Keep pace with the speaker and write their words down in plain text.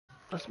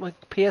That's my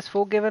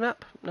PS4 giving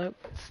up? Nope,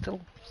 it's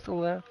still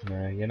there.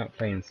 No, you're not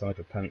playing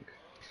Cyberpunk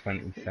No.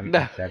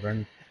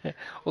 2077.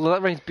 Although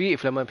that runs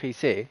beautifully on my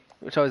PC,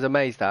 which I was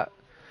amazed at.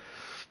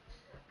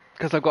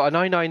 Because I've got a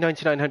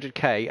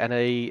 99-9900K and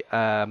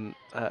an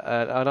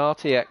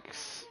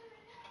RTX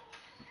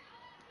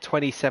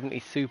 2070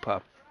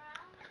 Super.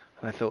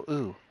 And I thought,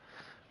 ooh,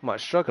 I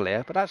might struggle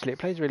here, but actually it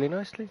plays really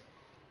nicely.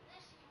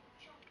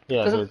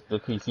 Yeah, the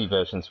PC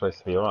version's supposed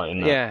to be alright,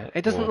 isn't it? Yeah,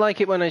 it doesn't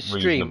like it when I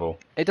stream. Reasonable.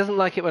 It doesn't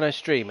like it when I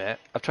stream it.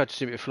 I've tried to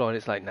stream it before and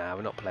it's like, nah,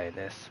 we're not playing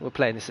this. We're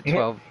playing this at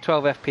 12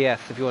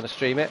 FPS if you want to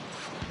stream it.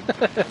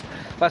 I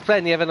was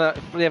playing the other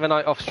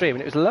night off stream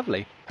and it was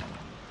lovely.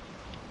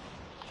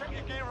 Check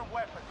your gear and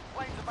weapons.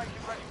 Planes are making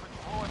ready for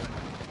deployment.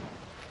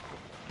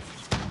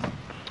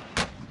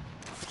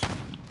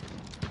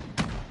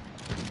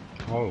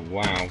 Oh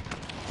wow,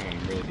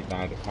 I'm really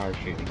bad at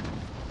parachuting.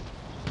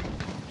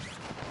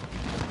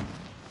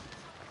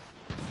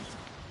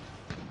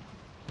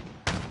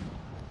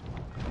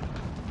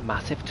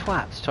 Massive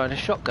twats trying to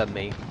shotgun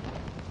me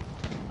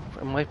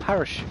from his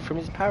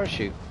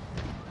parachute.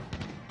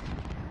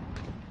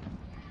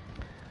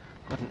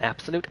 What an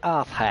absolute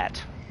arse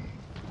hat.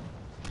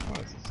 Oh,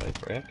 it's a safe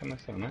area, can I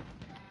sit on it?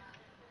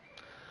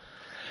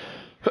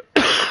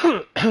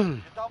 You're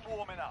done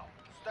warming up.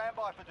 Stand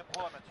by for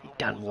deployment to the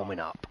Done war warming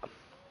zone. up.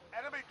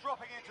 Enemy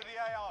dropping into the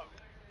AO.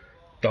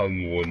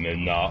 Done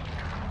warming up.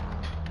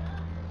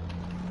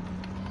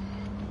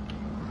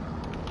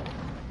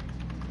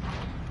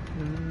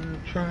 I'm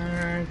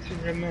trying to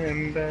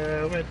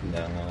remember what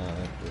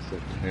love was,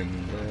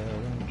 remember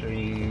when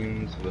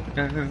dreams were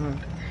out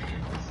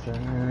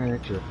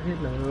inside your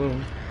pillow.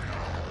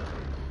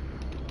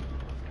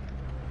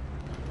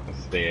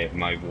 That's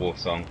my war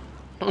song.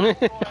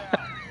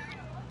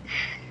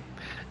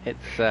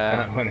 It's When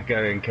I want to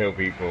go and kill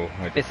people,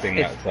 I just sing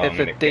that song it's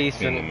and a it gets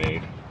me in the decent.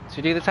 mood. Should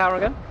we do the tower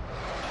again?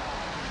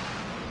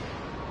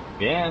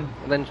 Yeah.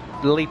 And then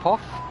leap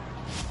off?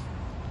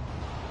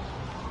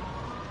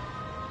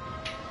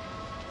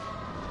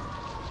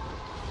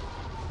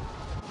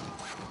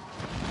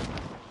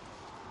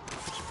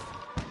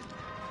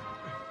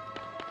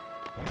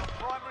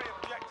 Primary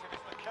objective is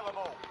to kill them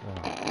all.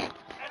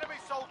 Enemy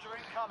soldier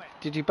incoming.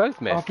 Did you both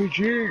miss?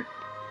 RPG!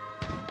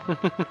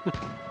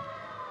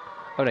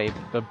 Oh no,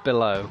 but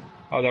below.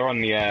 Oh, they're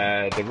on the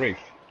roof.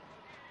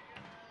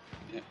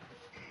 Yeah.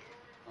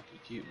 Fucking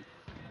cute.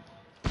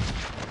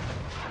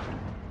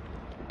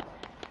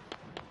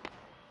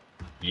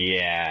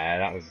 Yeah,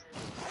 that was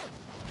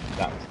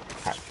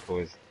tactical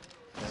as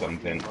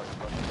something.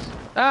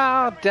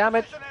 Ah, damn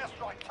it! Precision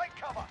airstrike. Take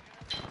cover.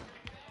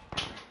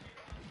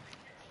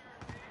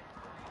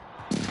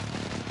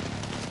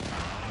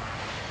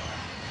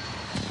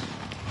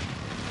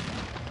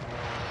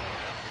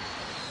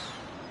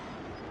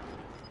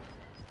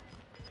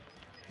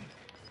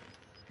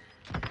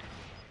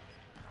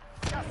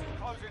 Gas is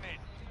closing in.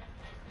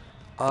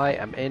 I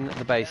am in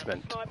the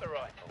basement. Sniper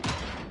rifle.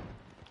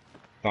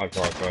 Sniper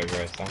rifle over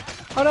here, son.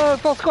 Oh no,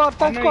 full squad, I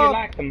full know you squad!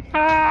 like them.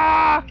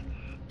 Ah!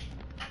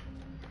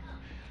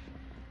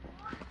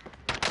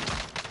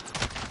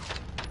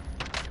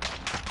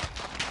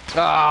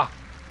 Ah!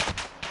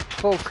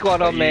 Full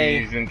squad on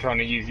me. Trying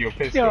to use your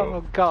pistol.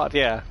 Oh god,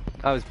 yeah.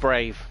 I was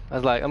brave. I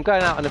was like, I'm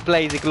going out in a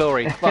blaze of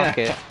glory. Fuck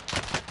it.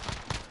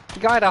 The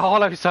guy had a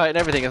hollow sight and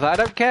everything. I was like,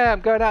 I don't care.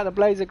 I'm going out in a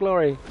blaze of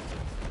glory.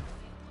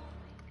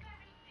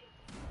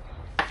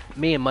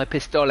 Me and my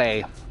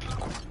pistole.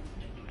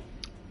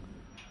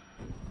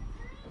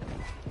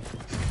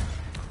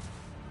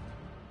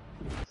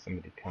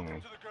 Somebody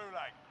coming. To the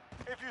gulag.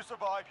 If you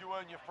survive, you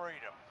earn your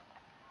freedom.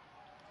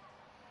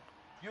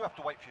 You have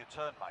to wait for your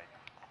turn, mate.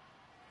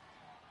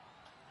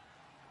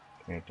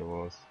 Near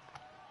doors.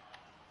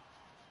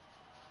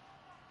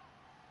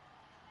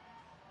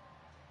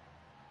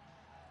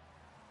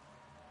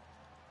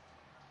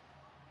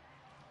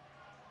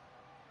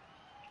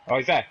 Oh,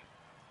 he's there.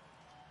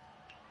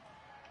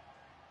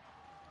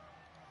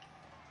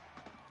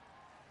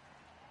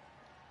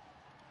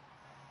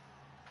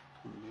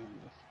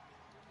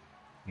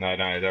 No,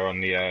 they're on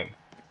the in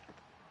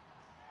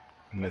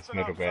this Listen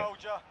middle up, bit.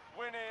 soldier.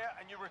 Win here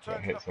and you return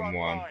Got to the hits on front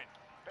one. line.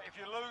 But if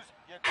you lose,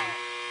 you're done.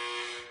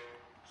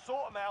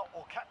 Sort them out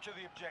or capture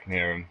the objective.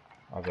 Near him.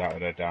 I was out of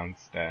there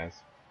downstairs.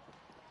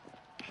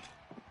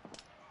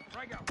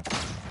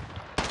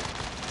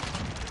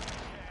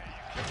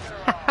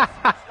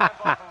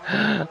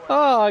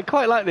 Oh, I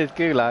quite like this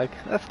gulag.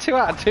 That's 2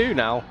 out of 2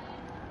 now.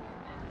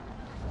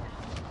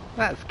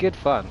 That's good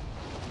fun.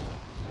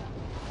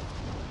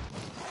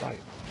 Like,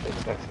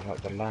 footsteps are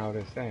like the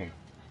loudest thing.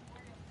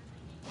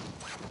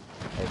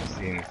 I've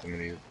seen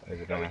somebody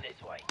over there.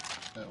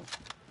 Oh.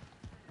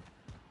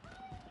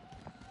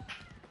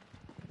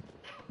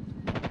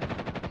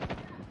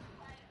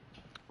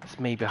 It's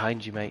me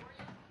behind you, mate.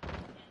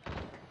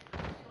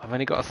 I've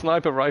only got a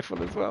sniper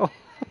rifle as well.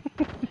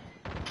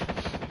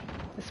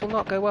 This will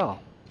not go well.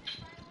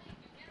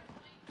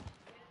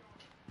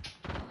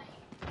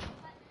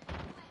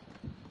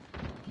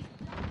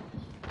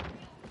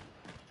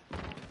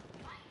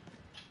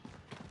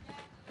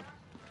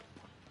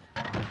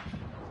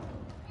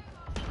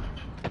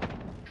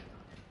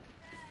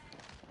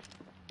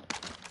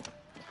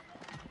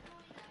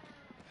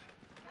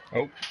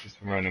 Oh, just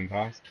running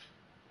past.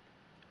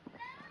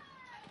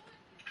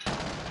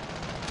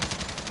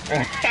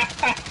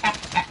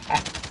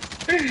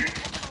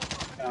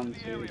 Down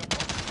two.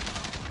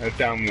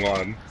 Down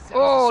one.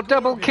 Oh,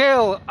 double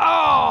kill!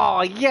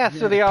 Oh,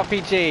 yes, with the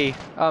RPG.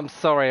 I'm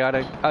sorry, I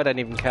don't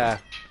even care.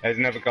 There's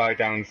another guy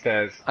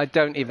downstairs. I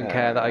don't even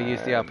care that I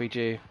used the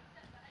RPG.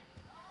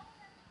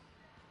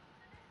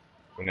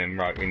 And then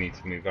right, we need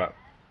to move up.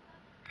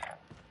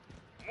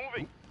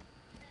 Moving.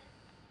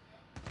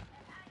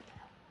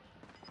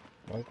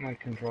 Why is my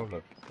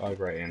controller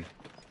vibrating?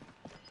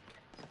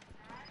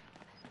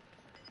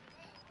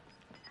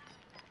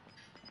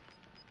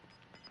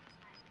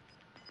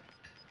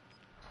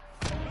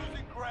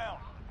 Losing ground.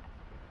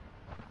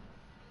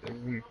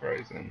 Everything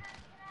frozen.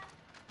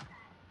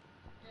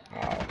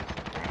 Oh.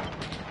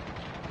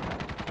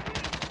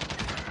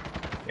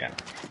 Yeah.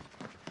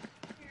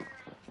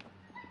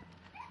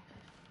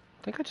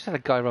 I think I just had a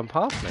guy run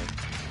past me.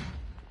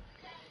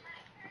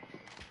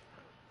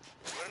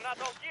 We're not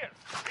out here.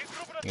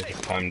 Regroup and I just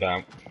take. timed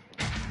out.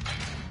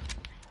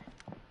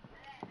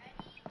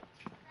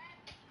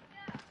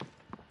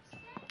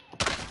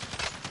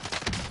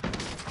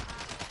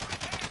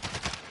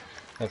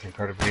 That's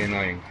incredibly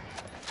annoying.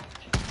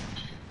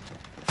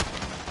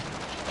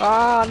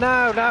 Ah,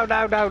 no, no,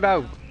 no, no,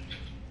 no.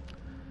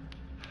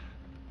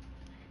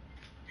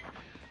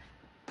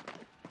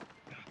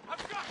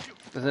 I've got you.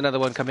 There's another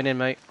one coming in,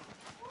 mate.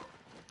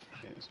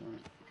 Okay, that's alright.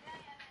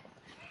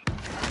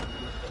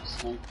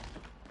 Snipe.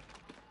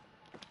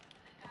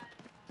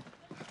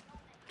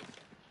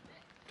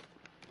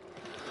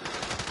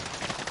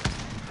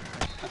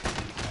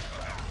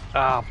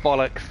 Ah,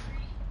 bollocks.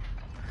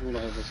 All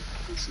I have is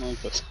a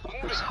sniper.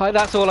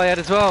 That's all I had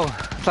as well.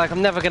 It's like,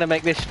 I'm never going to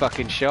make this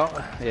fucking shot.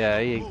 Yeah,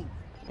 he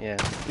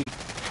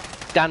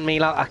done me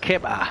like a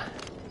kipper.